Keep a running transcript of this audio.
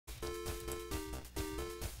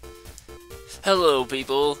Hello,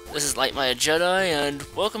 people. This is Lightmaya Jedi, and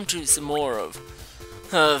welcome to some more of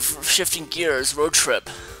Shifting Gears Road Trip.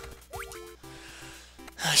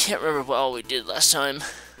 I can't remember what all we did last time.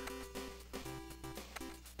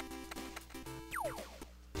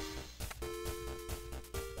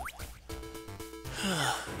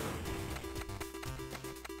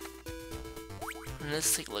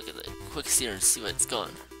 Let's take a look at the quick steer and see what's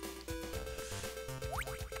going.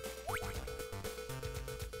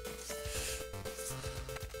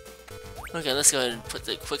 Okay, let's go ahead and put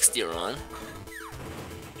the quick steer on.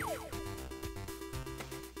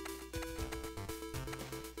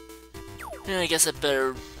 And I guess I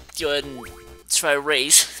better go ahead and try a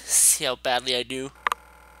race, see how badly I do.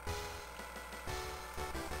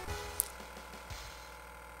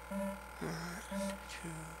 One,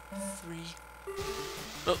 two, three.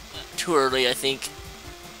 Oh, too early, I think.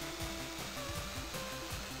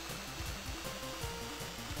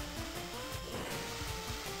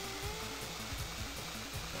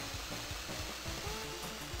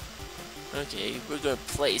 Okay, we're gonna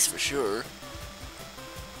place for sure.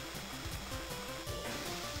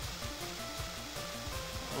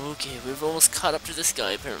 Okay, we've almost caught up to this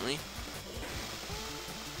guy, apparently.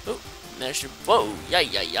 Oh, managed to... Whoa!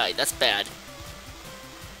 Yay, that's bad.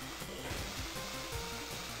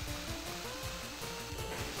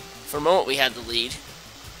 For a moment, we had the lead.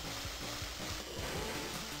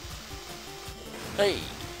 Hey!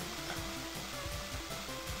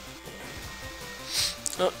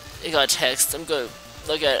 Oh, I got a text. I'm gonna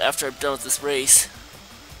look at it after I'm done with this race.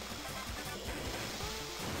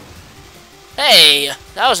 Hey!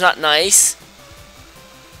 That was not nice.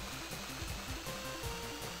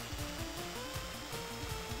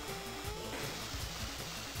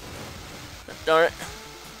 Darn it.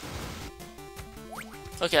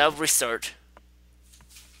 Okay, I'll restart.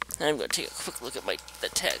 And I'm gonna take a quick look at the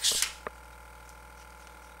text.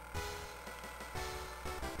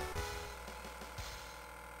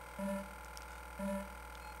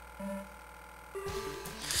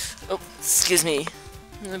 Oh, excuse me.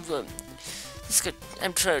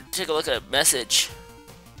 I'm trying to take a look at a message.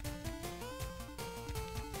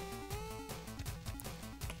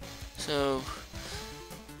 So,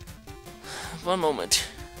 one moment.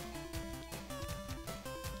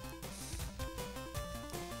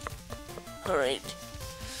 Alright.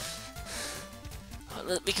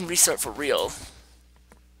 We can restart for real.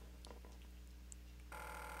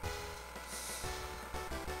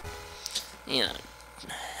 Yeah,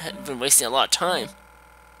 I've been wasting a lot of time.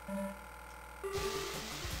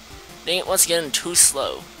 Dang it, once again, too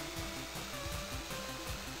slow.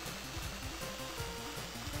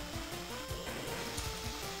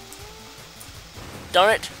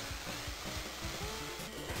 Darn it.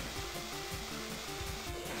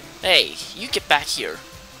 Hey, you get back here.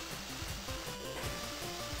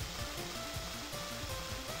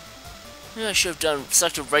 Maybe I should have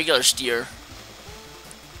selected regular steer.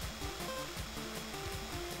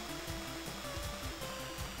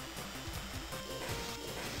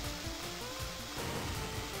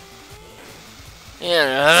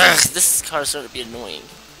 Yeah, this car is starting to be annoying.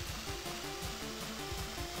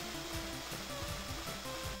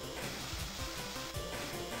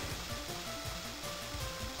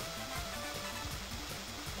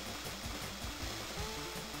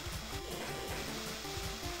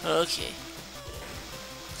 Okay.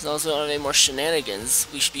 As long as we don't have any more shenanigans,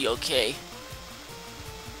 we should be okay.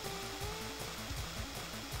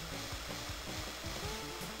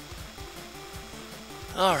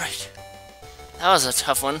 Alright. That was a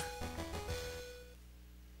tough one.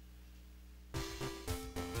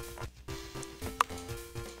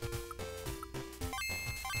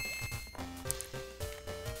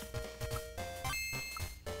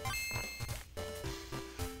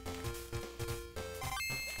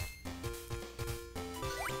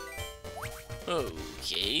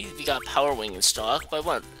 Okay, we got Power Wing in stock,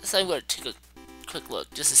 but so I'm going to take a quick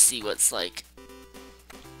look just to see what's like.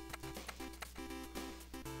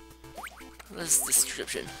 What is the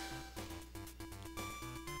description?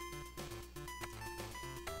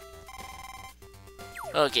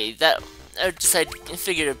 Okay, I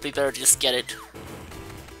figured it'd be better to just get it.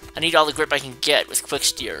 I need all the grip I can get with quick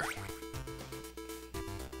steer.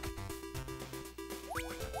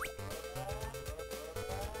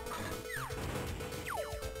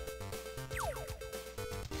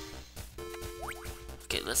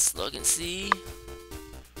 Okay, let's look and see.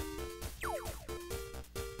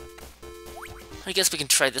 I guess we can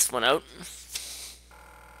try this one out.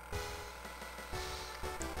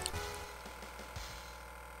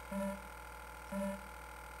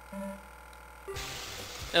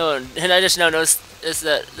 Oh, and I just now noticed is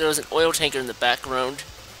that there was an oil tanker in the background.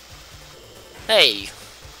 Hey!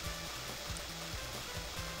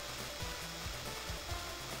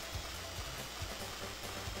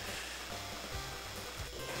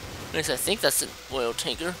 At least I think that's an oil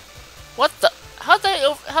tanker. What the? How'd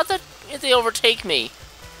they overtake me?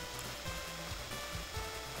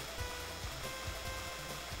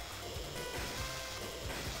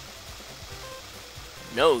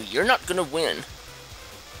 No, you're not gonna win.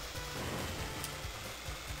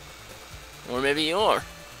 Or maybe you are,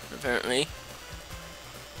 apparently.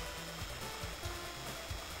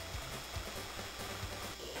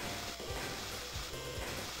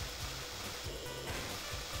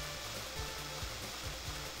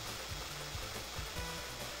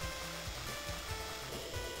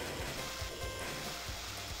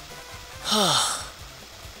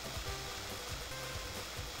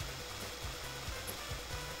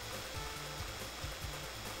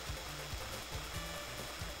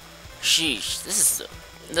 Sheesh,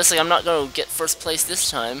 looks like I'm not gonna get first place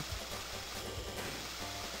this time.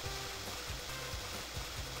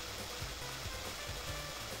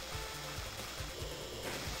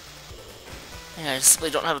 Yeah, I simply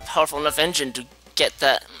don't have a powerful enough engine to get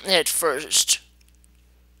that hit first.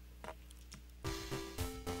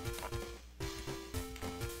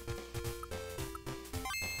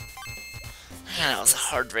 Yeah, that was a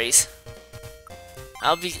hard race.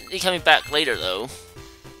 I'll be coming back later, though.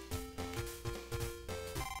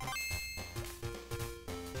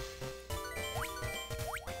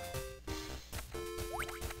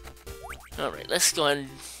 Alright, let's go ahead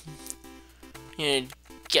and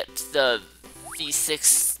get the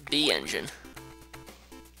V6B engine.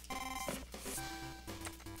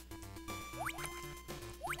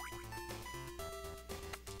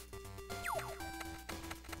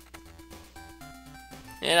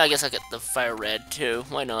 And I guess I'll get the Fire Red, too.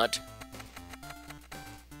 Why not?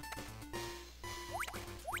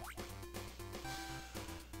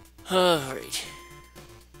 Alright.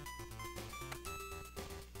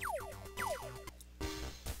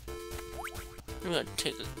 I'm gonna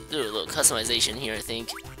do a little customization here, I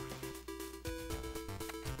think.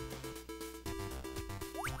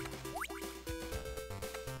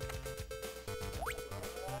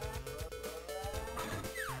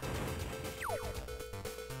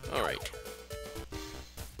 Alright.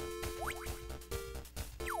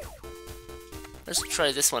 Let's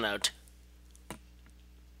try this one out.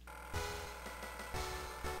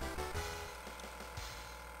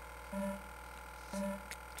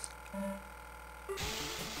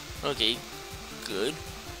 Okay, good.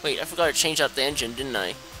 Wait, I forgot to change out the engine, didn't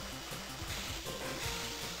I?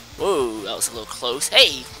 Whoa, that was a little close.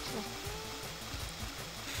 Hey!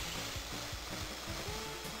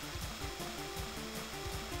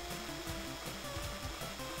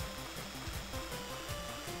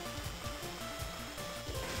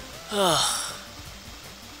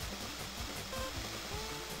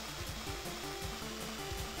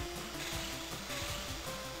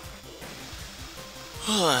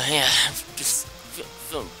 Oh, yeah, I'm just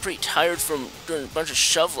feeling pretty tired from doing a bunch of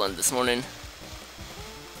shoveling this morning.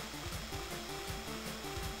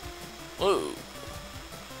 Whoa.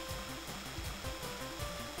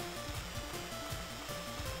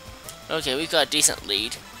 Okay, we've got a decent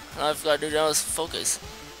lead. All I've got to do now is focus.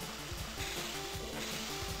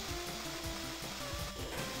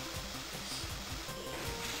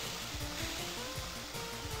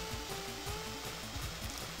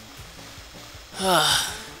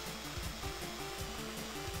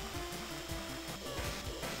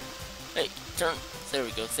 Hey, turn. There we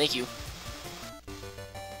go. Thank you.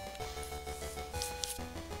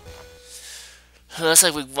 Looks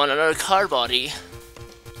like we won another car body.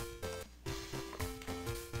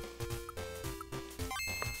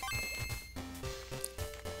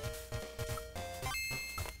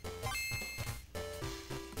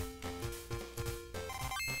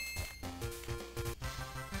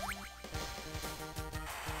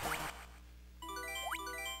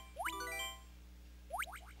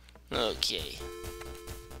 Okay.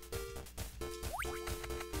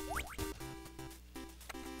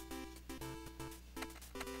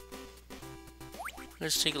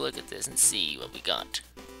 Let's take a look at this and see what we got.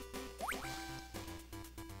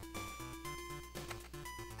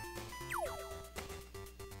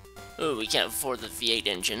 Oh, we can't afford the V8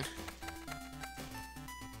 engine.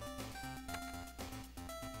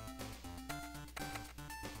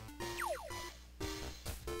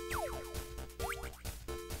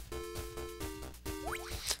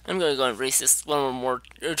 I'm gonna go and race this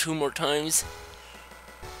two more times.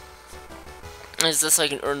 Is this so I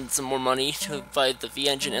can earn some more money to buy the V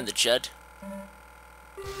engine and the jet?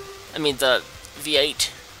 I mean the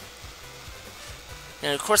V8.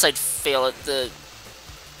 And of course I'd fail at the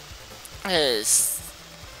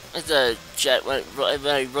jet when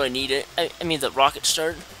I really need it. I mean the rocket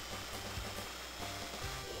start.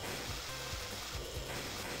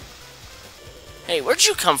 Hey, where'd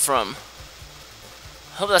you come from?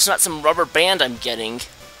 Hope that's not some rubber band I'm getting.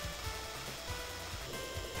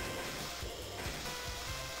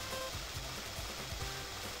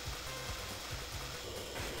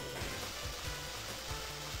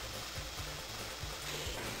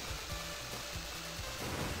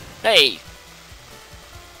 Hey!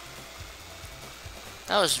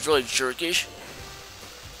 That was really jerkish.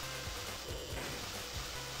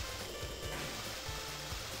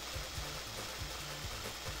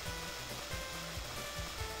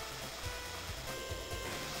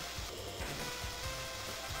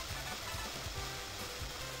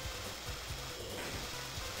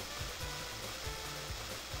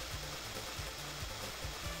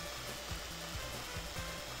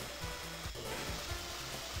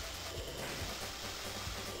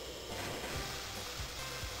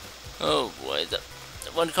 Oh boy, the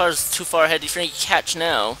one car's too far ahead for any catch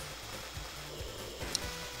now.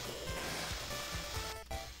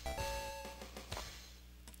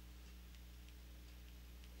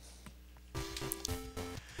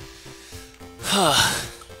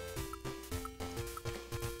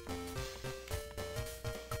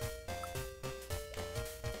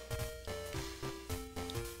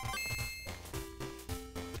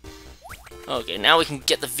 Okay, now we can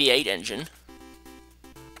get the V8 engine.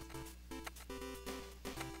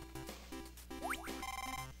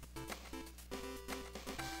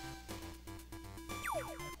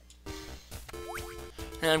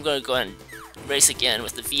 And I'm going to go ahead and race again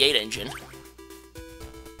with the V8 engine.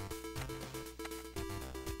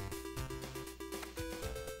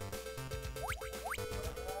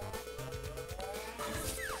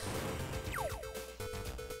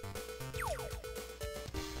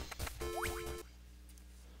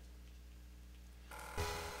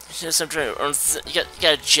 Just I'm trying to earn. You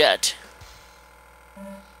got a jet.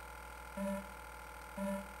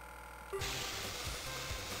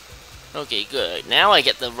 Okay, good. Now I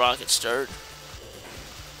get the rocket start.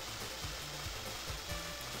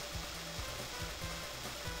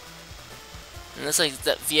 And looks like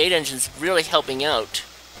that V8 engine's really helping out.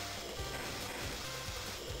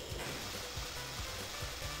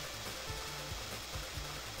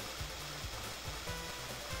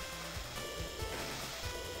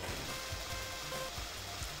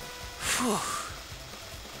 Whew.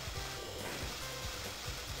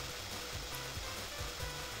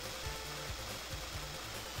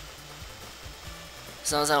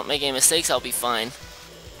 As long as I don't make any mistakes, I'll be fine.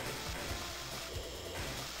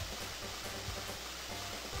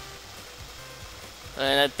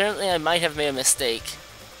 And apparently I might have made a mistake.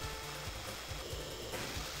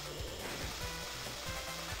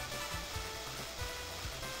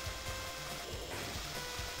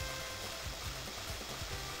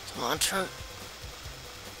 Come on, turn.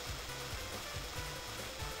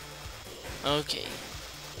 Okay.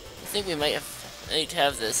 I think we might need to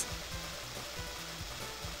have this.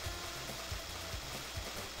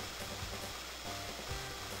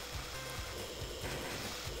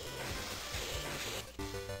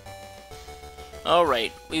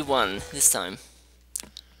 Alright, we won this time.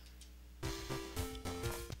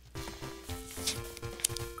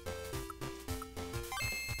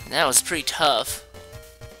 That was pretty tough.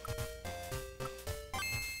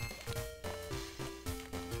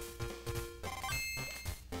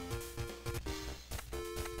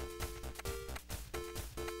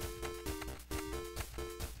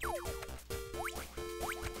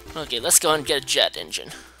 Okay, let's go and get a jet engine.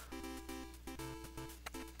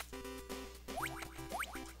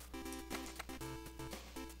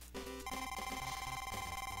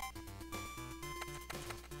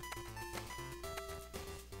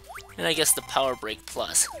 And I guess the Power Brake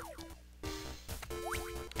Plus.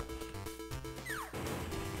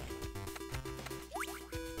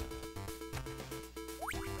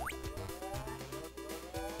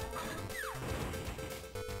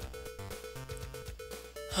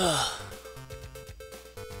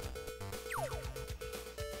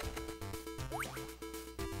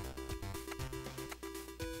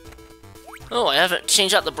 Oh, I haven't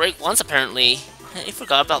changed out the brake once apparently. I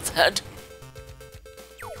forgot about that.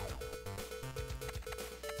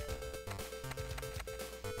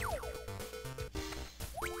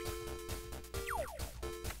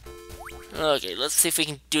 Okay, let's see if we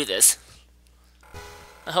can do this.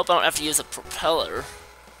 I hope I don't have to use a propeller.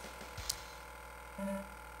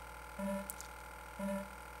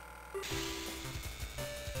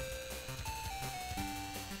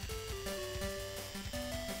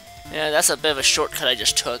 Yeah, that's a bit of a shortcut I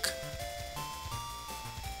just took.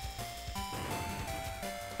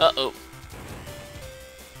 Uh-oh.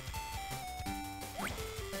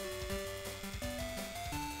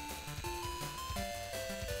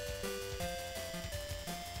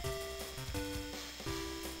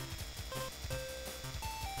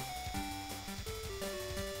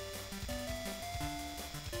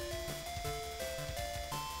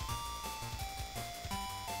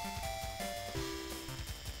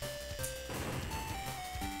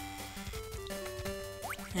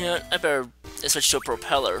 Yeah, I better switch to a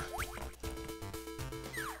propeller.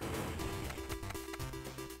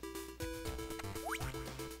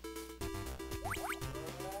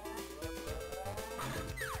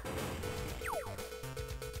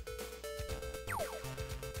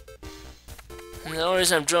 And the only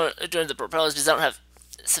reason I'm doing the propeller is because I don't have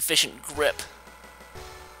sufficient grip.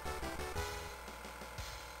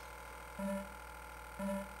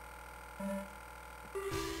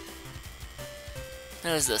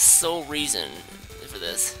 That is the sole reason for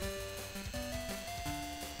this.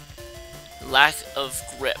 Lack of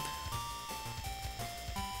grip.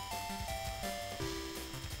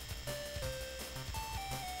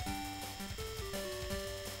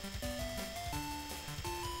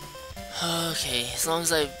 Okay, as long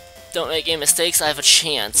as I don't make any mistakes, I have a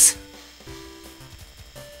chance.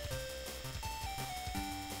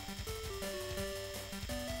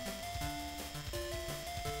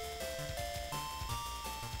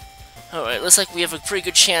 Alright, looks like we have a pretty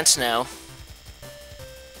good chance now.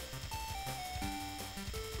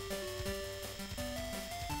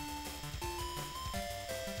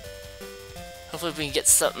 Hopefully we can get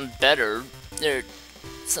something better.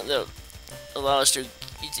 Something that'll allow us to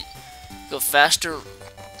go faster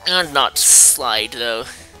and not slide, though.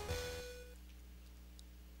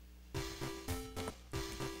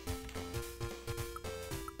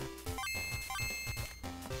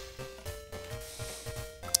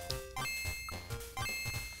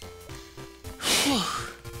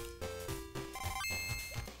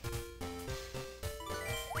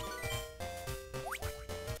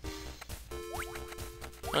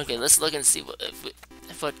 Okay, let's look and see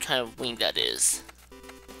what kind of wing that is.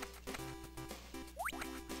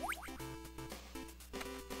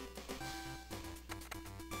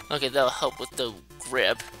 Okay, that'll help with the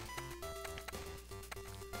grip.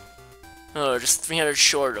 Oh, just 300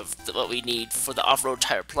 short of what we need for the Off-Road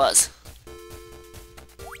Tire Plus.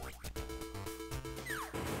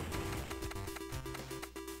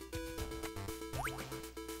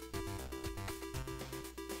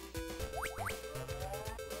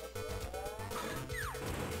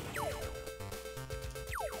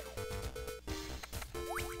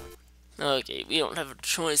 Okay, we don't have a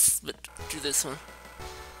choice but to do this one.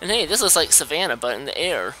 And hey, this looks like Savannah, but in the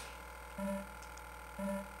air.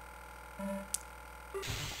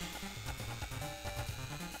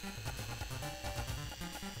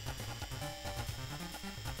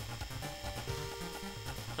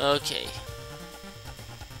 Okay.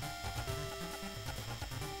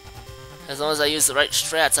 As long as I use the right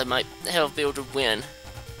strats, I might be able to win.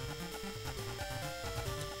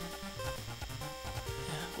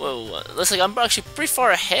 Whoa, looks like I'm actually pretty far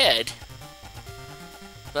ahead.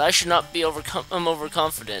 But I should not be I'm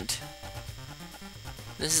overconfident.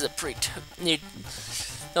 This is a pretty the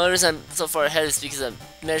only reason I'm so far ahead is because I'm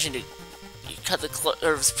managing to cut the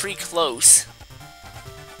or it was pretty close.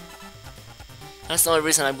 That's the only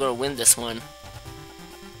reason I'm going to win this one.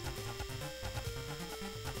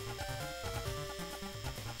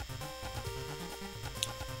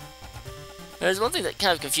 There's one thing that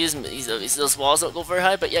kind of confused me, is those walls don't go very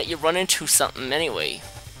high, but yet you run into something anyway.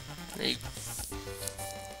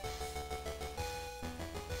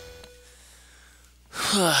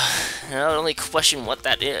 I don't only question what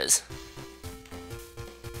that is.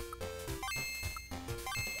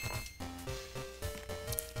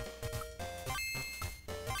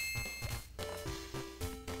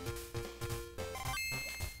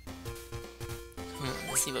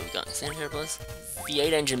 Let's see what we got. Sanitary Plus.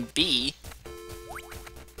 V8 engine B.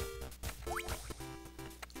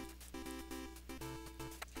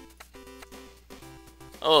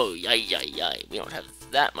 Oh, yay. We don't have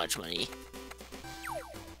that much money.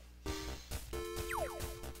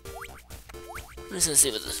 I'm just gonna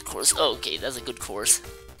see what this course. Oh, okay, that's a good course.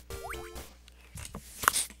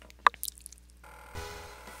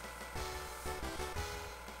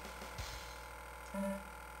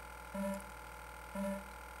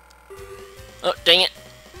 Oh, dang it.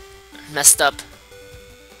 Messed up.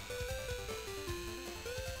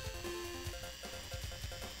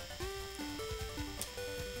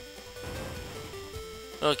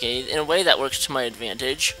 Okay, in a way that works to my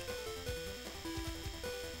advantage.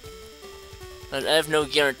 But I have no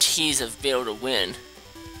guarantees of being able to win.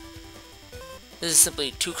 This is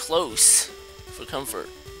simply too close for comfort.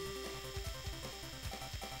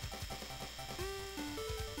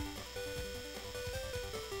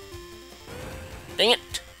 Dang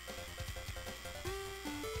it!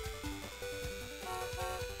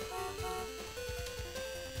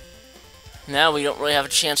 Now we don't really have a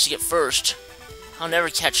chance to get first. I'll never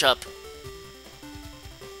catch up.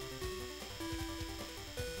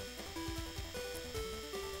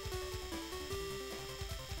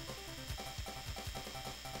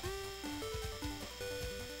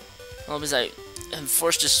 Well, because I am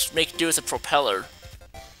forced to make do with a propeller.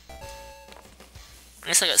 I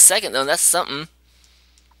guess I got second though, that's something.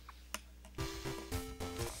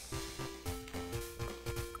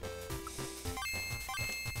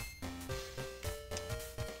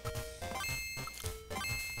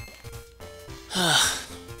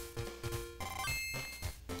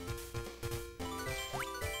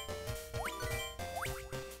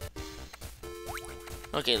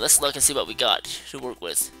 Okay, let's look and see what we got to work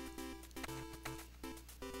with.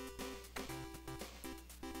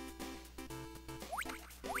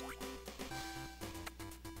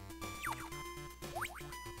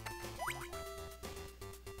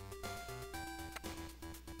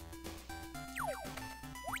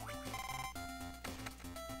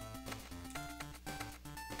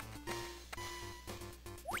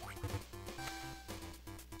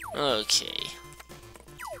 Okay.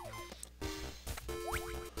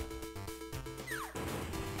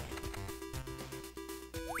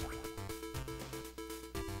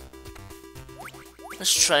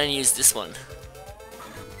 Let's try and use this one.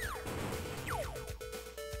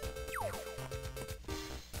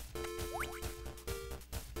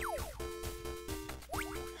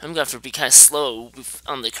 I'm gonna have to be kind of slow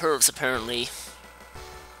on the curves, apparently.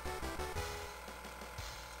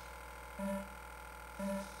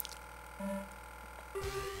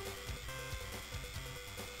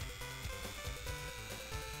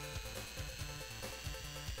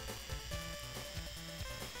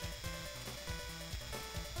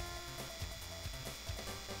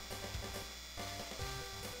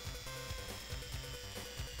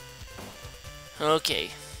 Okay.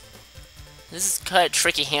 This is kind of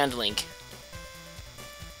tricky handling.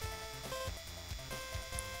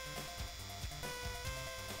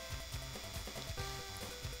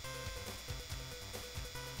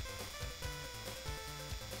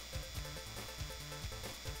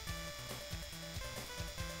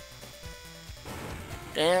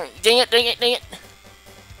 Dang it, dang it, dang it!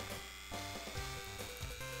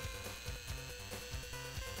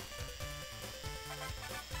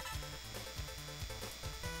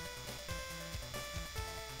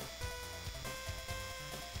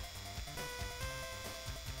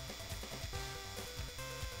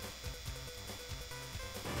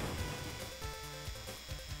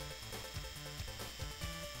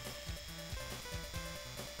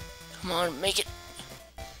 Come on, make it.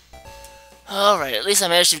 Alright, at least I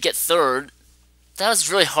managed to get third. That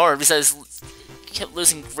was really hard because I kept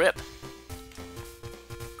losing grip.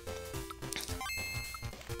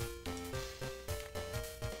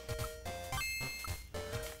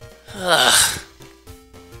 Ugh.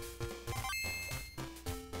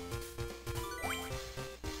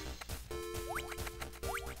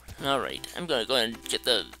 Alright, I'm gonna go ahead and get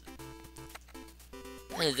that.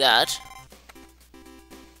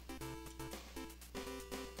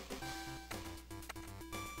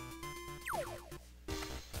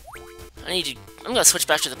 I'm gonna switch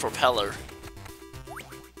back to the propeller.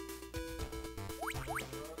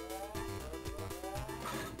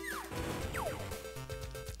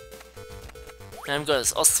 And I'm gonna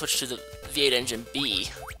also switch to the V8 engine B,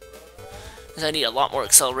 because I need a lot more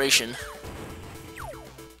acceleration.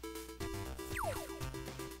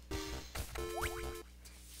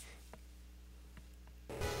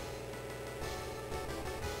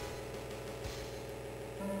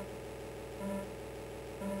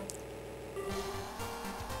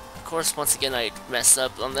 Of course, once again I messed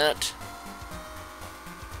up on that.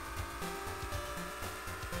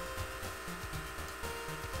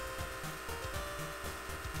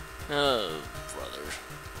 Oh, brother.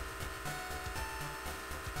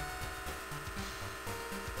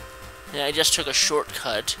 Yeah, I just took a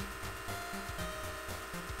shortcut.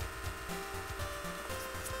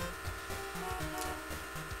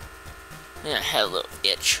 Yeah, I had a little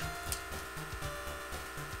itch.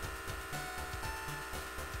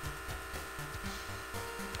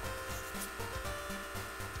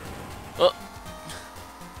 Oh.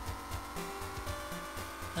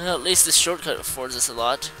 Well, at least this shortcut affords us a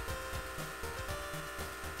lot.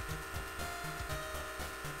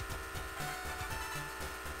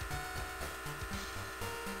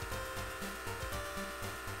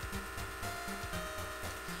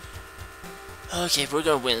 Okay, we're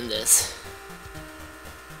gonna win this.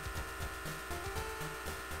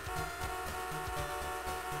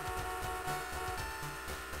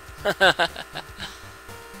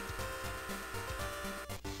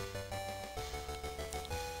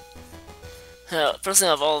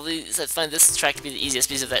 Personally, of all these, I find this track to be the easiest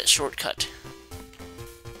because of that shortcut.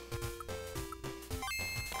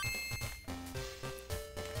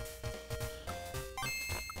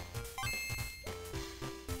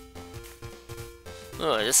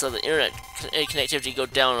 Oh, I just saw the internet connectivity go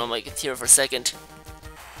down on my computer for a second.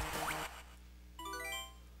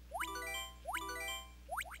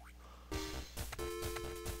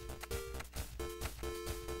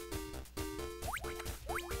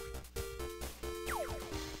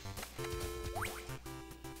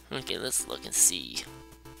 Okay, let's look and see.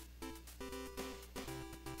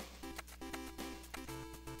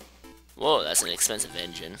 Whoa, that's an expensive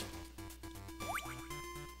engine.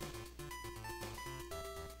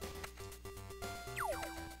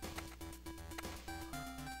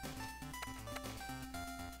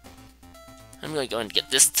 I'm gonna go and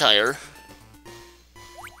get this tire.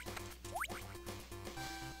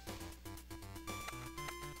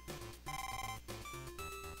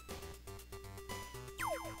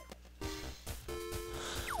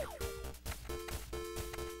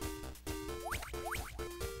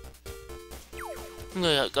 I'm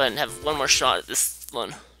gonna go ahead and have one more shot at this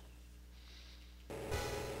one.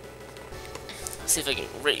 See if I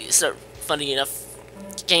can start funding enough,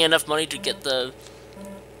 getting enough money to get the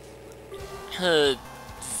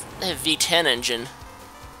V10 engine.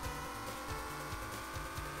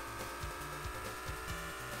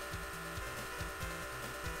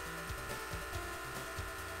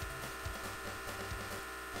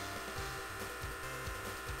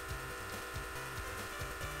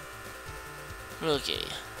 Okay,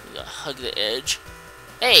 we gotta hug the edge.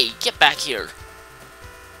 Hey, get back here!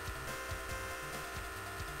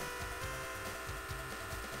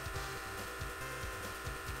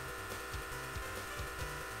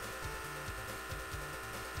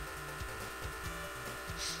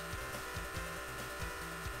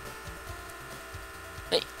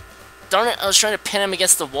 Hey, darn it, I was trying to pin him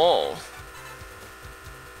against the wall.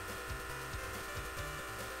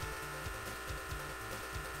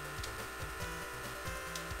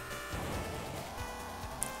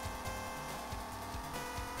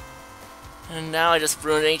 And now I just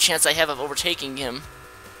ruined any chance I have of overtaking him.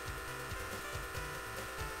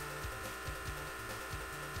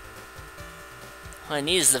 All I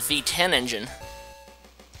need is the V10 engine.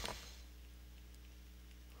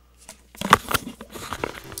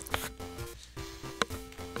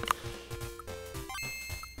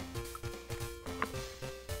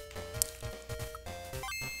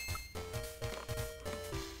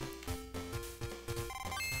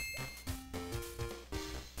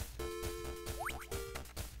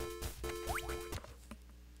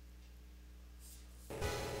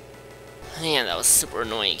 Man, that was super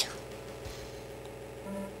annoying.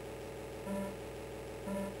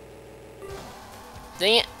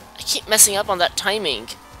 Dang it, I keep messing up on that timing.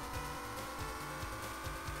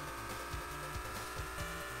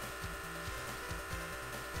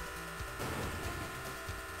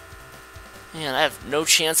 Man, I have no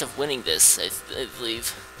chance of winning this, I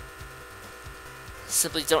believe.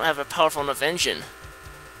 Simply don't have a powerful enough engine.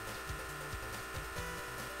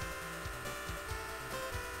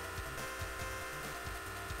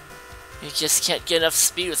 You just can't get enough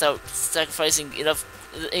speed without sacrificing enough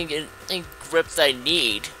grip that I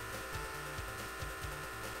need.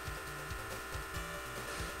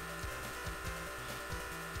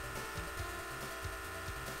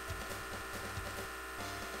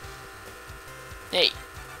 Hey.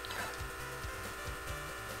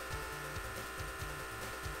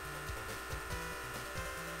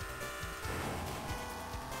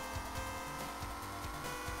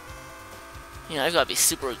 Yeah, I've got to be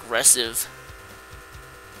super aggressive.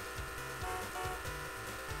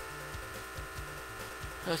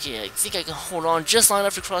 Okay, I think I can hold on just long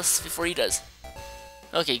enough to cross before he does.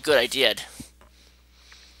 Okay, good, I did.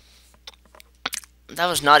 That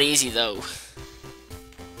was not easy, though.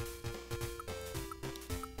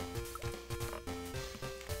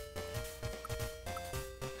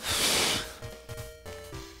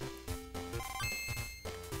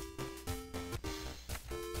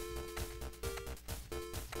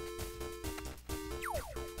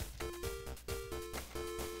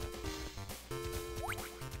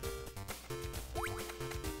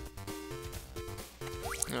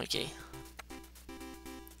 Okay.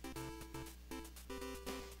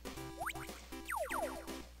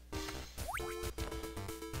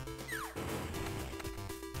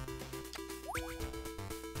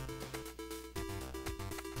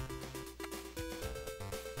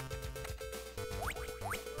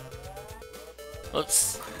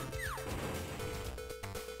 Oops.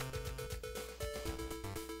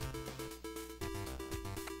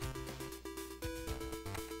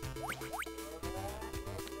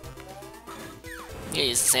 Yeah,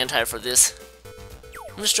 use the sand tire for this.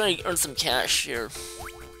 I'm just trying to earn some cash here.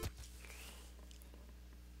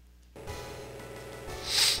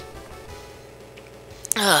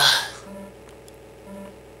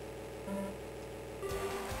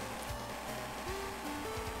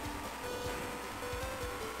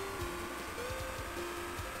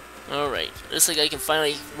 Alright, looks like I can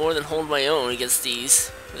finally more than hold my own against these,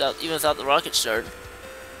 even without the rocket start.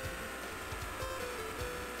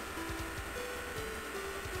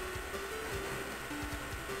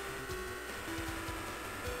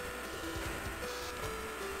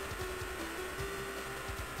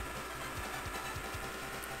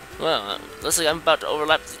 Well, looks like I'm about to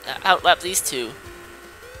outlap these two.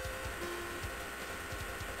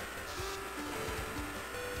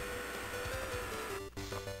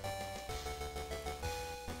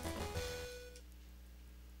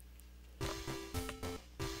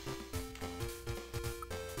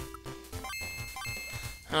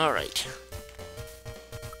 Alright.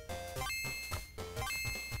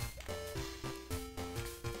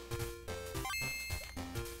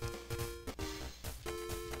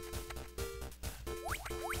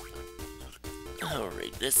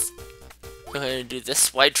 Alright, let's go ahead and do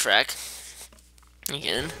this wide track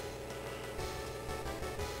again.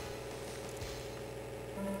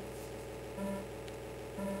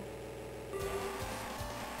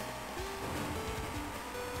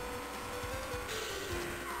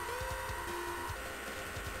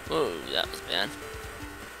 Whoa, that was bad.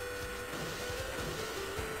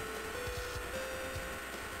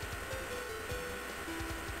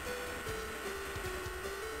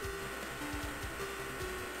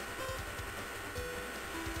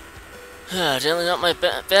 Definitely not my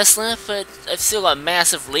best lap, but I've still got a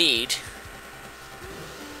massive lead.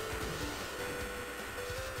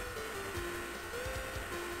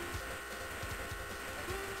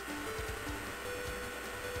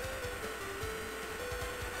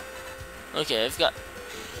 Okay, I've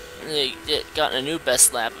gotten a new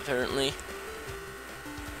best lap apparently.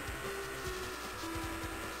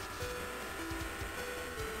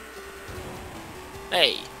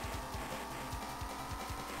 Hey.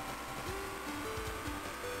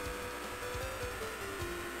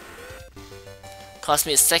 Cost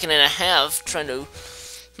me a second and a half trying to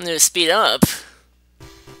speed up.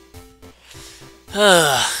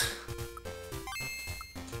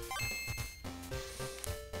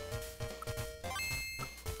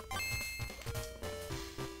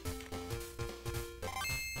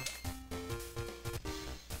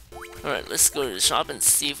 Alright, let's go to the shop and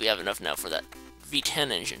see if we have enough now for that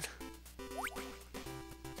V10 engine.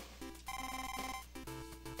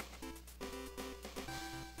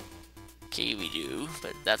 Okay, we do,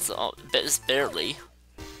 but that's all. It's barely.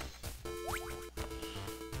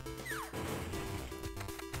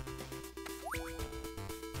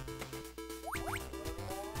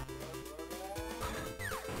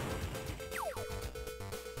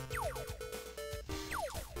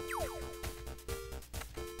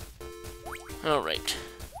 Alright.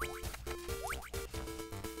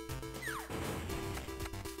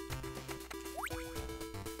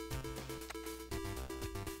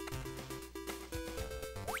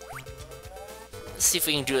 Let's see if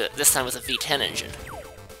we can do it this time with a V10 engine.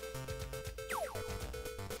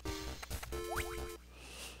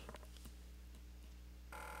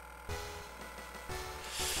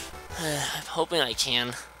 I'm hoping I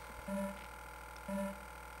can.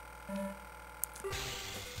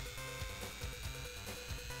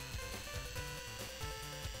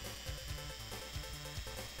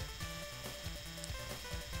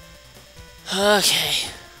 Okay.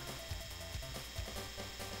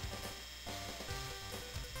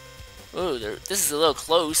 Ooh, this is a little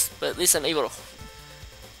close, but at least I'm able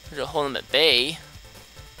to hold them at bay.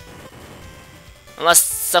 Unless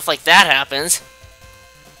stuff like that happens.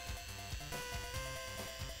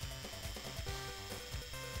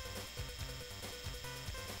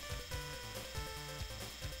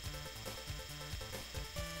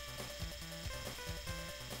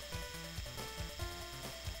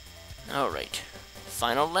 Alright.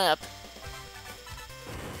 Final lap.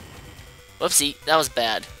 Whoopsie, that was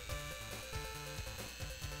bad.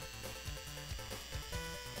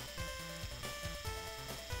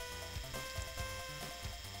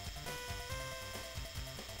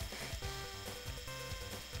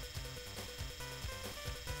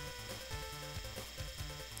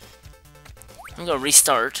 I'm gonna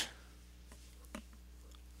restart.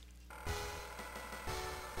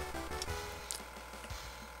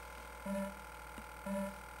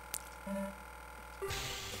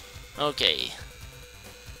 Okay.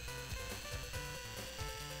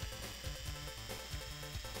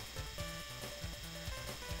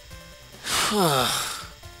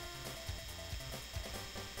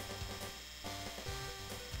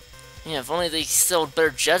 Yeah, if only they sold better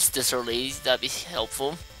jets this early, that'd be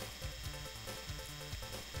helpful.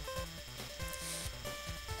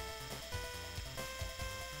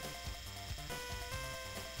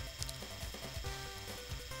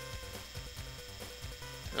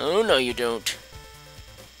 Oh, no you don't.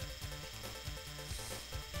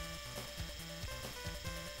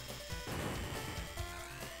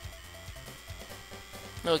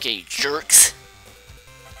 Okay, you jerks.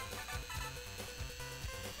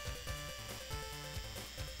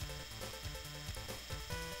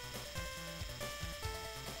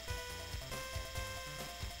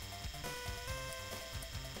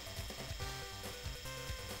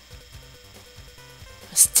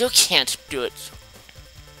 I still can't do it.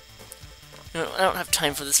 No, I don't have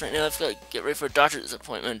time for this right now. I've got to get ready for a doctor's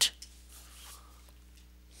appointment.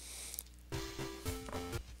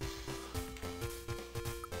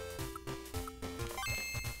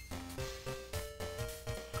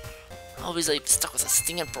 Always like stuck with a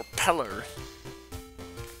stinging propeller.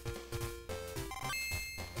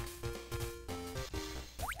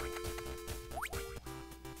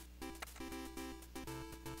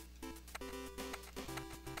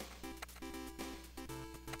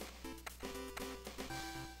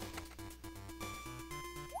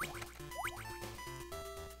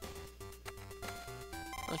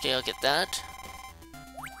 Okay, I'll get that.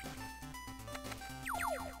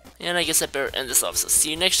 And I guess I better end this off, so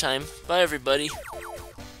see you next time. Bye, everybody.